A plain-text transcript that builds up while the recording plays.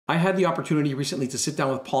I had the opportunity recently to sit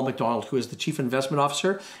down with Paul MacDonald, who is the Chief Investment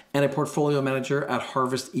Officer and a Portfolio Manager at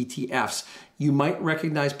Harvest ETFs. You might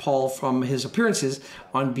recognize Paul from his appearances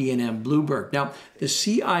on B&M Bloomberg. Now, the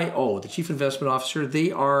CIO, the Chief Investment Officer,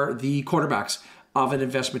 they are the quarterbacks of an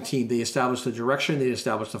investment team. They establish the direction, they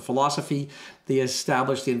establish the philosophy, they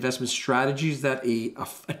establish the investment strategies that a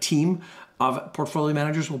team of portfolio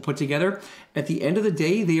managers will put together. At the end of the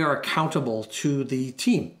day, they are accountable to the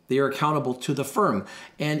team. They are accountable to the firm.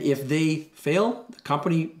 And if they fail, the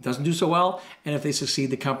company doesn't do so well. And if they succeed,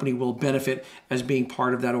 the company will benefit as being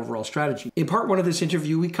part of that overall strategy. In part one of this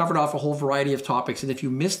interview, we covered off a whole variety of topics. And if you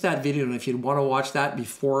missed that video, and if you want to watch that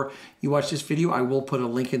before you watch this video, I will put a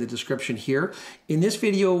link in the description here. In this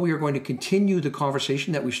video, we are going to continue the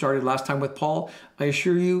conversation that we started last time with Paul. I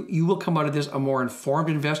assure you, you will come out of this a more informed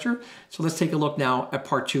investor. So let's take a look now at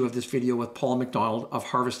part two of this video with Paul MacDonald of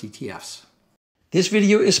Harvest ETFs. This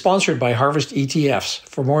video is sponsored by Harvest ETFs.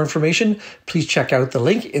 For more information, please check out the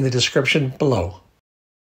link in the description below.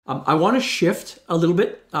 I want to shift a little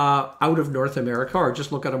bit out of North America, or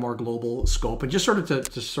just look at a more global scope, and just sort of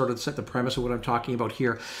to set the premise of what I'm talking about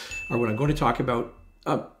here, or what I'm going to talk about.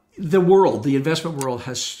 The world, the investment world,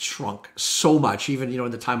 has shrunk so much, even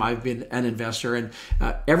in the time I've been an investor, and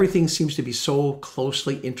everything seems to be so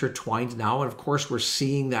closely intertwined now. And of course, we're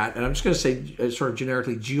seeing that, and I'm just going to say sort of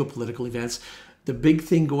generically geopolitical events. The big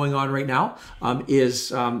thing going on right now is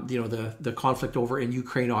the conflict over in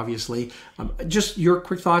Ukraine, obviously. Just your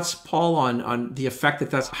quick thoughts, Paul, on the effect that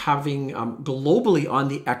that's having globally on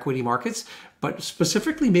the equity markets, but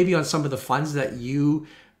specifically maybe on some of the funds that you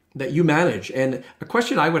manage. And a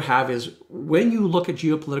question I would have is, when you look at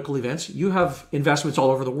geopolitical events, you have investments all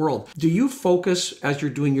over the world. Do you focus, as you're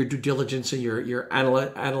doing your due diligence and your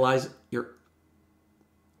analytics,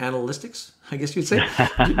 I guess you'd say,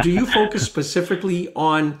 do you focus specifically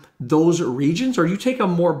on those regions, or do you take a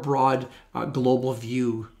more broad global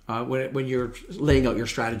view when you're laying out your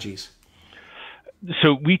strategies?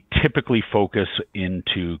 So we typically focus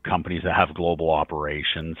into companies that have global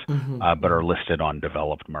operations, but are listed on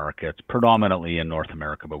developed markets, predominantly in North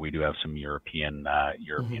America, but we do have some European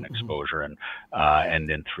exposure and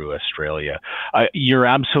then through Australia. You're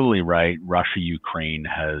absolutely right. Russia, Ukraine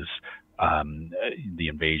has the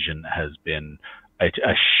invasion has been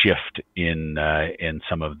a shift in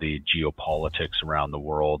some of the geopolitics around the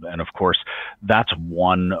world, and of course, that's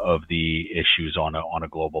one of the issues on a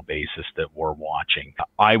global basis that we're watching.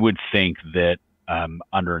 I would think that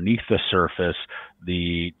underneath the surface,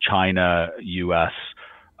 the China-U.S.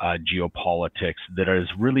 Geopolitics that is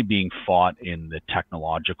really being fought in the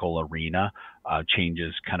technological arena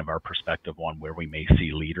changes kind of our perspective on where we may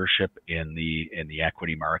see leadership in the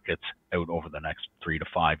equity markets out over the next 3 to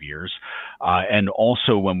 5 years. And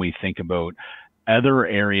also when we think about other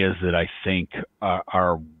areas that I think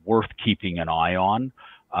are worth keeping an eye on,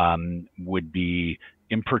 would be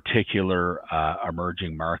in particular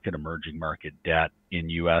emerging market debt in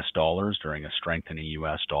U.S. dollars during a strengthening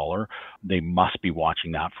U.S. dollar. They must be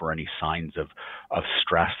watching that for any signs of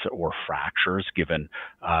stress or fractures, given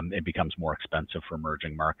it becomes more expensive for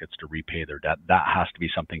emerging markets to repay their debt. That has to be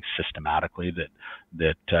something systematically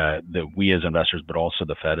that we as investors, but also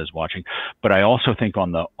the Fed, is watching. But I also think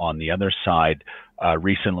on the other side,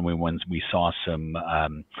 recently when we saw some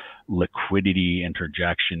liquidity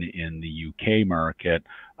interjection in the UK market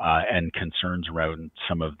and concerns around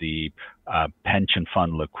some of the pension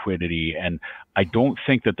fund liquidity. And I don't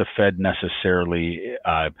think that the Fed necessarily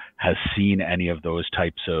has seen any of those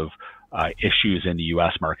types of issues in the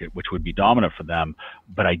US market, which would be dominant for them.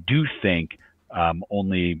 But I do think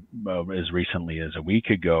only as recently as a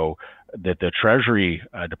week ago that the Treasury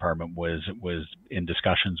Department was in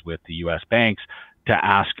discussions with the US banks to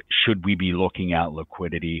ask, should we be looking at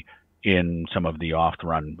liquidity in some of the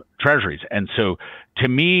off-the-run treasuries? And so to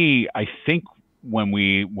me, I think when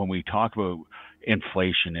we talk about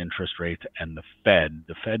inflation, interest rates, and the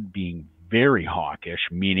Fed being very hawkish,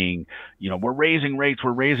 meaning, we're raising rates,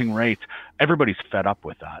 everybody's fed up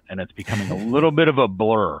with that. And it's becoming a little bit of a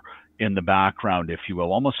blur in the background, if you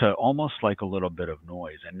will, almost like a little bit of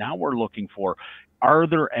noise. And now we're looking for, are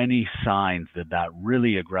there any signs that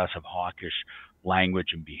really aggressive hawkish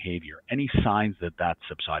language and behavior, any signs that that's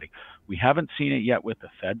subsiding? We haven't seen it yet with the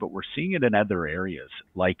Fed, but we're seeing it in other areas,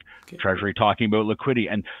 like Treasury talking about liquidity,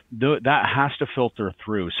 and that has to filter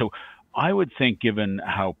through. So I would think, given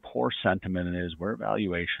how poor sentiment is, where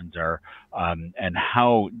valuations are, and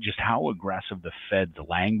how aggressive the Fed's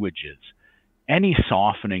language is, any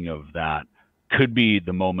softening of that could be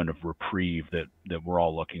the moment of reprieve that we're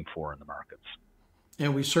all looking for in the markets.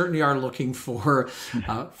 And we certainly are looking for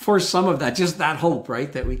some of that, just that hope,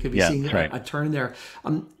 right? That we could be seeing a turn there.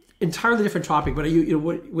 entirely different topic, but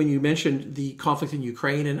when you mentioned the conflict in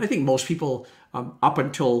Ukraine, and I think most people up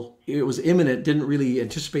until it was imminent didn't really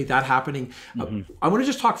anticipate that happening. I want to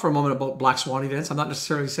just talk for a moment about black swan events. I'm not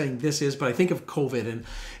necessarily saying this is, but I think of COVID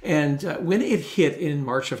and when it hit in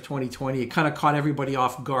March of 2020, it kind of caught everybody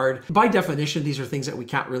off guard. By definition, these are things that we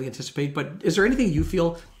can't really anticipate. But is there anything you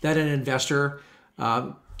feel that an investor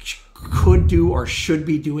could do or should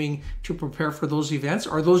be doing to prepare for those events?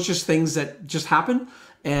 Are those just things that just happen?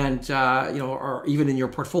 And or even in your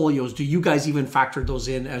portfolios, do you guys even factor those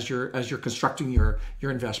in as you're constructing your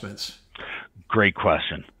investments? Great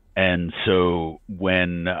question. And so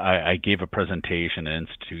when I gave a presentation, an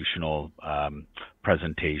institutional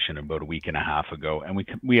presentation about a week and a half ago, and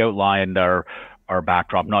we outlined our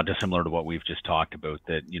backdrop, not dissimilar to what we've just talked about,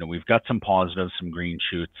 that we've got some positives, some green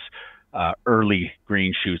shoots, early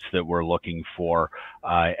green shoots that we're looking for,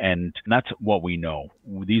 and that's what we know.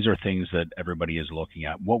 These are things that everybody is looking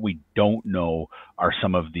at. What we don't know are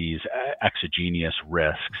some of these exogenous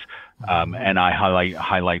risks, and I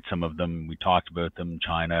highlight some of them. We talked about them: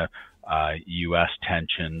 China, U.S.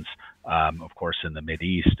 tensions, of course, in the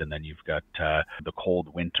Mideast, and then you've got the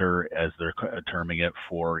cold winter, as they're terming it,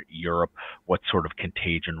 for Europe. What sort of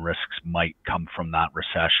contagion risks might come from that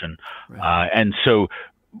recession? Right. And so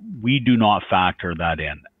we do not factor that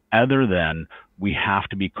in, other than we have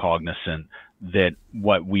to be cognizant that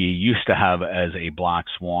what we used to have as a black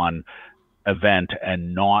swan event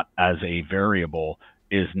and not as a variable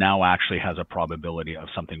is now actually has a probability of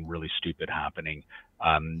something really stupid happening,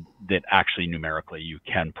 that actually numerically you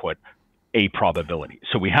can put a probability.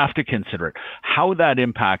 So we have to consider it. How that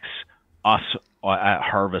impacts us at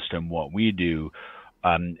Harvest and what we do,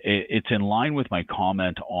 it's in line with my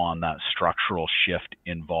comment on that structural shift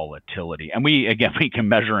in volatility. And we can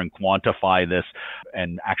measure and quantify this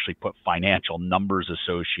and actually put financial numbers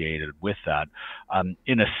associated with that.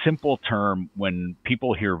 In a simple term, when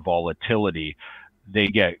people hear volatility, they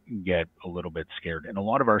get a little bit scared. In a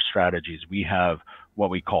lot of our strategies, we have what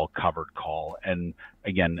we call covered call. And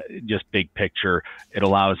again, just big picture, it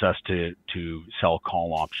allows us to sell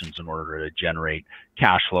call options in order to generate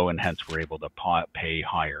cash flow, and hence we're able to pay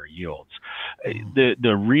higher yields.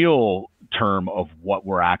 The real term of what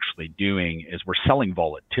we're actually doing is we're selling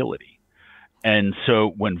volatility. And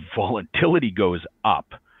so when volatility goes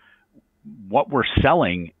up, what we're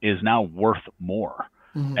selling is now worth more.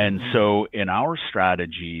 And so in our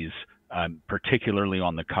strategies, particularly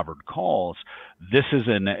on the covered calls, this is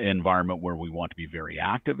an environment where we want to be very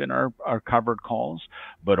active in our covered calls,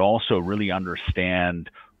 but also really understand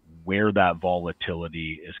where that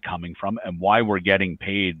volatility is coming from and why we're getting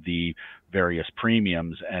paid the various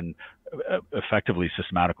premiums, and effectively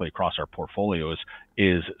systematically across our portfolios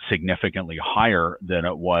is significantly higher than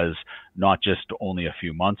it was not just only a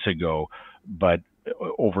few months ago, but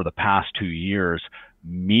over the past 2 years,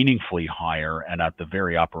 meaningfully higher and at the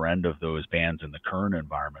very upper end of those bands in the current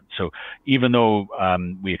environment. So even though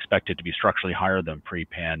we expect it to be structurally higher than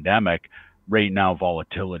pre-pandemic, right now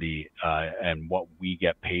volatility and what we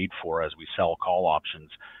get paid for as we sell call options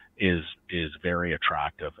is very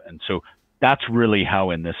attractive. And so that's really how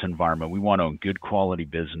in this environment we want to own good quality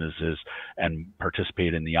businesses and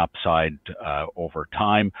participate in the upside over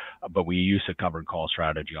time, but we use a covered call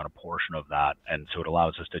strategy on a portion of that, and so it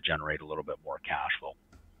allows us to generate a little bit more cash flow.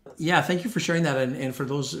 Yeah, thank you for sharing that. And for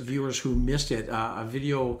those viewers who missed it, a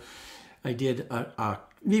video I did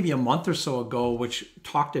maybe a month or so ago, which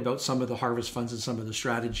talked about some of the harvest funds and some of the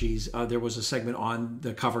strategies. There was a segment on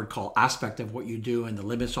the covered call aspect of what you do and the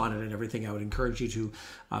limits on it and everything. I would encourage you to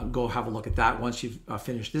go have a look at that once you've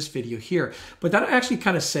finished this video here. But that actually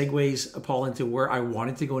kind of segues, Paul, into where I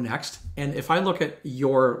wanted to go next. And if I look at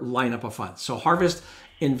your lineup of funds, so Harvest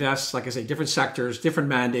invests, like I say, different sectors, different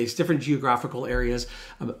mandates, different geographical areas.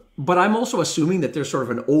 But I'm also assuming that there's sort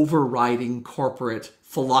of an overriding corporate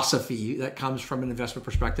philosophy that comes from an investment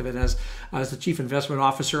perspective. And as the chief investment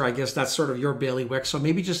officer, I guess that's sort of your bailiwick. So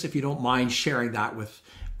maybe just, if you don't mind, sharing that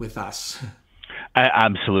with us.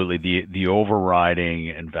 Absolutely. The overriding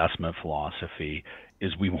investment philosophy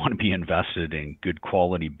is we want to be invested in good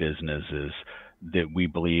quality businesses that we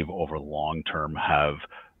believe over the long term have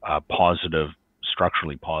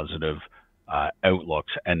structurally positive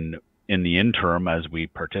outlooks. And in the interim, as we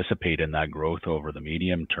participate in that growth over the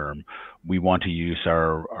medium term, we want to use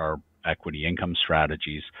our equity income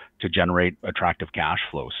strategies to generate attractive cash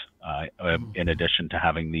flows, in addition to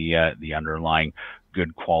having the underlying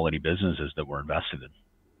good quality businesses that we're invested in.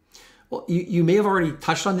 Well, you may have already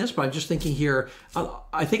touched on this, but I'm just thinking here,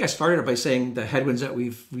 I think I started it by saying the headwinds that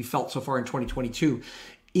we've felt so far in 2022.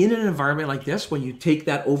 In an environment like this, when you take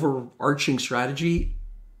that overarching strategy,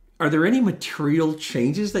 are there any material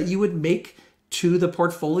changes that you would make to the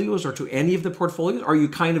portfolios or to any of the portfolios? Or are you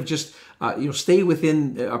kind of just, stay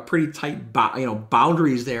within a pretty tight,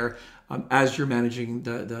 boundaries there as you're managing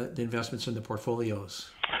the investments in the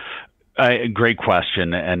portfolios? Great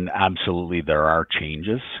question, and absolutely there are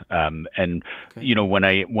changes. And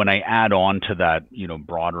Okay. when I add on to that,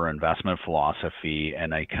 broader investment philosophy,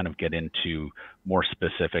 and I kind of get into more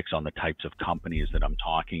specifics on the types of companies that I'm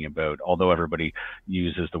talking about, although everybody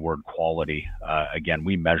uses the word quality, again,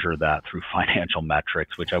 we measure that through financial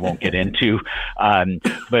metrics, which I won't get into.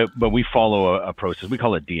 But we follow a process. We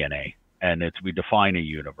call it DNA. And we define a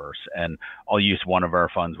universe, and I'll use one of our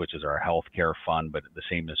funds, which is our healthcare fund, but the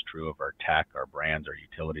same is true of our tech, our brands, our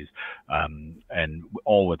utilities, and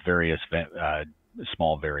all with various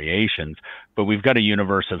small variations. But we've got a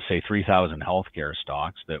universe of, say, 3,000 healthcare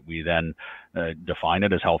stocks that we then define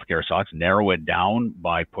it as healthcare stocks, narrow it down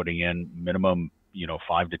by putting in minimum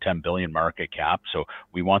 5 to 10 billion market cap. So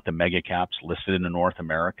we want the mega caps listed in North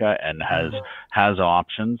America and has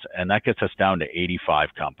options, and that gets us down to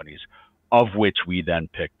 85 companies, of which we then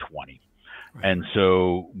pick 20. Right. And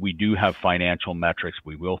so we do have financial metrics.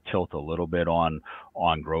 We will tilt a little bit on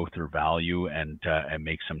growth or value and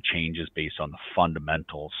make some changes based on the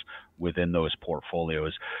fundamentals within those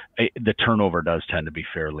portfolios. The turnover does tend to be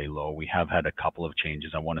fairly low. We have had a couple of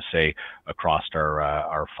changes, I want to say, across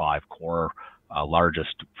our 5 core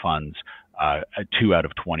largest funds. 2 out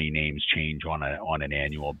of 20 names change on an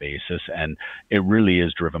annual basis, and it really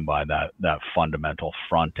is driven by that fundamental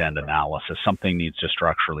front end analysis. Something needs to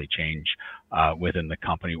structurally change within the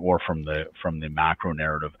company or from the macro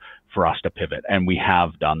narrative for us to pivot, and we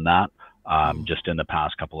have done that. Just in the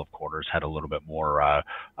past couple of quarters, had a little bit more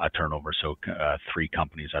turnover. So 3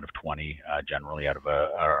 companies out of 20, generally out of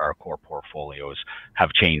our core portfolios,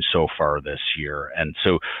 have changed so far this year. And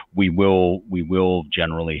so we will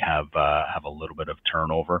generally have a little bit of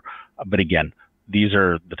turnover. But again, these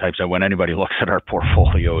are the types that when anybody looks at our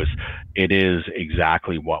portfolios, it is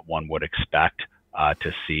exactly what one would expect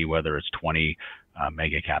to see, whether it's 20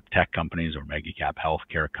 mega cap tech companies or mega cap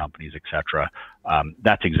healthcare companies, et cetera.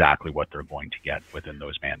 That's exactly what they're going to get within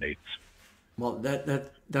those mandates. Well,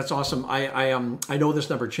 that's awesome. I know this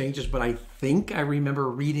number changes, but I think I remember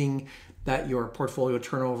reading that your portfolio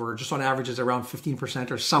turnover just on average is around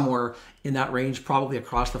 15% or somewhere in that range, probably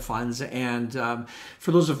across the funds. And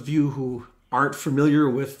for those of you who aren't familiar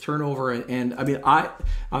with turnover, and I mean,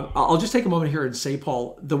 I'll just take a moment here and say,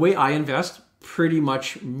 Paul, the way I invest pretty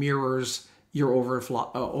much mirrors your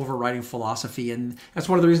overriding philosophy, and that's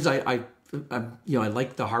one of the reasons I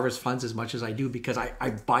like the Harvest funds as much as I do, because I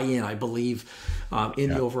buy in. I believe in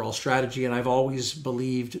the overall strategy, and I've always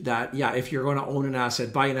believed that if you're going to own an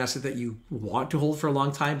asset, buy an asset that you want to hold for a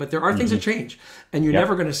long time. But there are things that change, and you're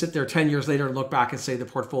never going to sit there 10 years later and look back and say the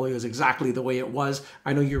portfolio is exactly the way it was.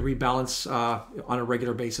 I know you rebalance on a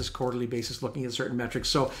regular basis, quarterly basis, looking at certain metrics.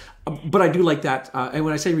 So, but I do like that. And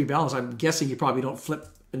when I say rebalance, I'm guessing you probably don't flip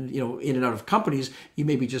in and out of companies. You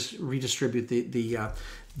maybe just redistribute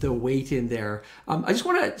the weight in there. I just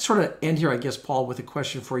want to sort of end here, I guess, Paul, with a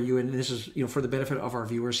question for you, and this is for the benefit of our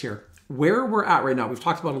viewers here. Where we're at right now, we've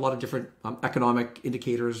talked about a lot of different economic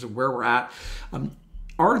indicators of where we're at.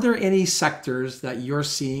 Are there any sectors that you're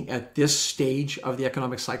seeing at this stage of the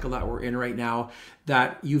economic cycle that we're in right now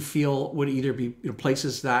that you feel would either be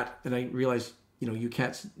places that, and I realize you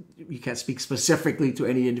can't speak specifically to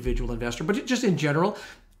any individual investor, but just in general,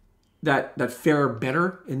 that fare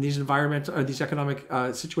better in these environmental or these economic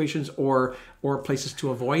situations, or places to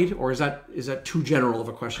avoid, or is that too general of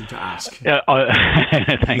a question to ask?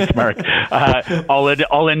 Thanks, Mark.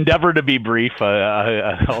 I'll endeavor to be brief.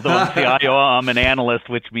 Although I'm CIO, I'm an analyst,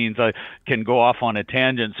 which means I can go off on a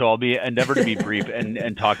tangent. So I'll endeavor to be brief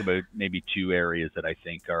and talk about maybe 2 areas that I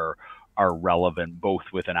think are relevant, both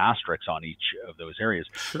with an asterisk on each of those areas.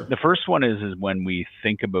 Sure. The first one is when we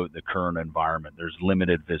think about the current environment, there's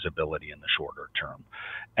limited visibility in the shorter term.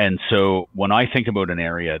 And so when I think about an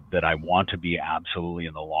area that I want to be absolutely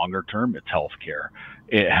in the longer term, it's healthcare.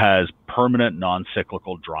 It has permanent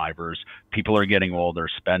non-cyclical drivers. People are getting older,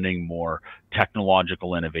 spending more.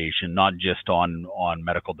 Technological innovation, not just on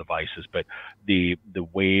medical devices, but the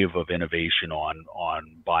wave of innovation on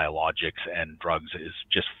biologics and drugs is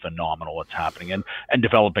just phenomenal. What's happening, and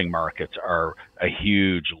developing markets are a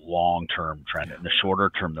huge long-term trend. In the shorter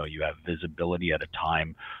term, though, you have visibility at a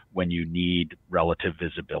time when you need relative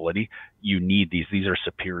visibility. You need these are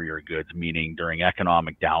superior goods, meaning during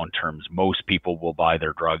economic downturns, most people will buy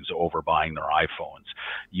their drugs over buying their iPhones.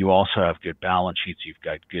 You also have good balance sheets. You've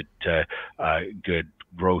got good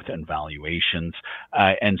growth and valuations.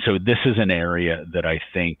 And so this is an area that I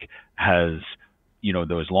think has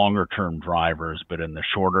those longer term drivers, but in the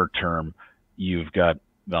shorter term, you've got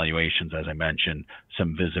valuations, as I mentioned,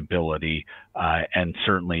 some visibility, and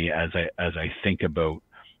certainly as I think about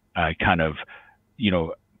kind of,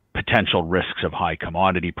 potential risks of high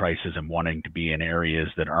commodity prices and wanting to be in areas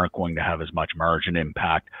that aren't going to have as much margin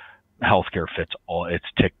impact, healthcare fits all. It's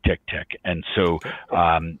tick, tick, tick. And so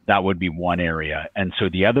that would be one area. And so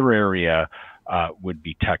the other area would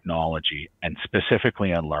be technology, and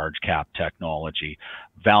specifically on large cap technology.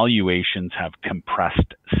 Valuations have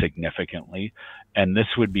compressed significantly, and this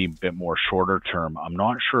would be a bit more shorter term. I'm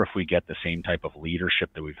not sure if we get the same type of leadership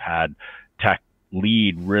that we've had. Tech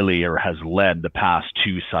lead really, or has led the past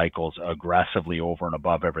two cycles aggressively over and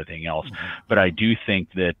above everything else. But I do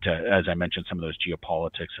think that, as I mentioned, some of those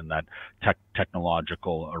geopolitics and that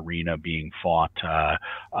technological arena being fought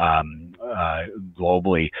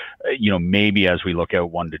globally, maybe as we look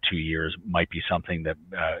out 1 to 2 years, might be something that,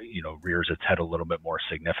 rears its head a little bit more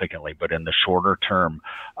significantly. But in the shorter term,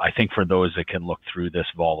 I think for those that can look through this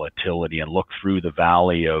volatility and look through the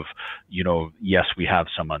valley of, yes, we have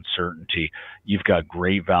some uncertainty, you've got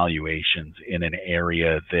great valuations in an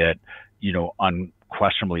area that,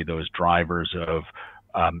 unquestionably those drivers of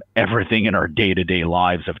everything in our day-to-day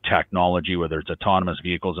lives of technology, whether it's autonomous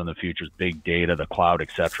vehicles in the future, big data, the cloud,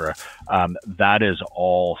 etc., that is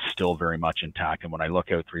all still very much intact. And when I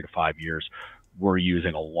look out 3 to 5 years, we're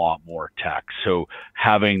using a lot more tech. So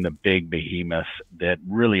having the big behemoths that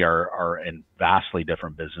really are in vastly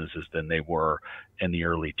different businesses than they were in the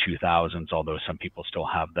early 2000s, although some people still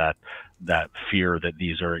have that fear that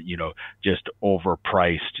these are, just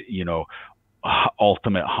overpriced,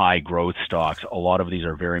 ultimate high growth stocks. A lot of these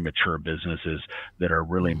are very mature businesses that are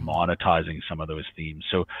really monetizing some of those themes.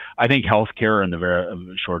 So I think healthcare in the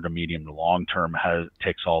very short to medium to long term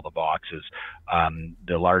ticks all the boxes.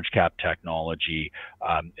 The large cap technology,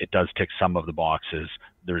 it does tick some of the boxes.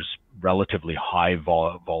 There's relatively high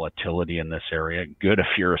volatility in this area. Good if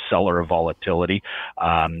you're a seller of volatility.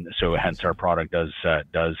 So hence our product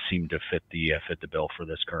does seem to fit the bill for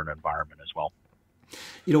this current environment as well.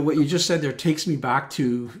 What you just said there takes me back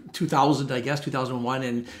to 2000, I guess, 2001.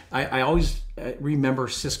 And I always remember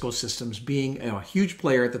Cisco Systems being a huge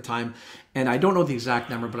player at the time. And I don't know the exact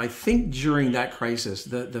number, but I think during that crisis,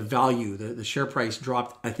 the value, the share price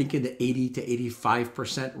dropped, I think in the 80 to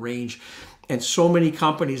 85% range. And so many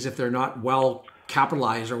companies, if they're not well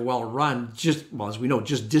capitalized or well run, as we know,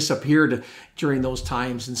 just disappeared during those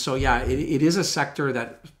times. And so, yeah, it is a sector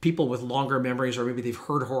that people with longer memories, or maybe they've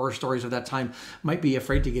heard horror stories of that time, might be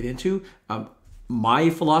afraid to get into. My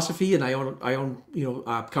philosophy, and I own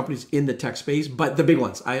companies in the tech space, but the big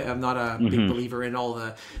ones. I am not a big believer in all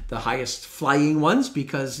the highest flying ones,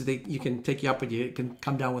 because you can take you up and you can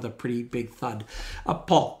come down with a pretty big thud.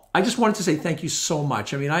 Paul, I just wanted to say thank you so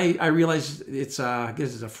much. I mean, I realize I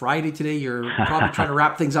guess it's a Friday today. You're probably trying to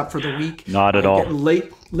wrap things up for the week. Not at all. Getting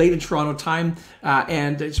late in Toronto time.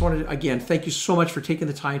 And I just wanted to, again, thank you so much for taking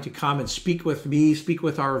the time to come and speak with me, speak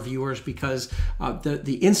with our viewers, because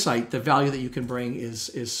the insight, the value that you can bring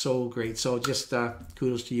is so great. So just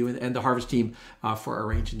kudos to you and the Harvest team for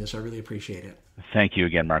arranging this. I really appreciate it. Thank you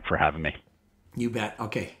again, Mark, for having me. You bet.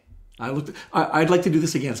 Okay. I'd like to do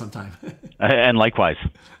this again sometime. And likewise.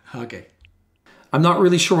 Okay. I'm not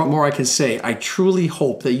really sure what more I can say. I truly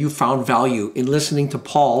hope that you found value in listening to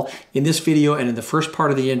Paul in this video and in the first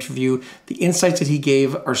part of the interview. The insights that he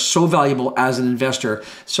gave are so valuable as an investor.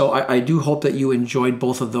 So I do hope that you enjoyed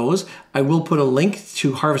both of those. I will put a link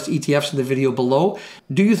to Harvest ETFs in the video below.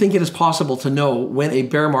 Do you think it is possible to know when a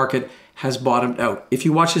bear market has bottomed out? If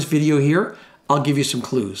you watch this video here, I'll give you some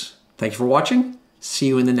clues. Thank you for watching. See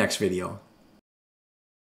you in the next video.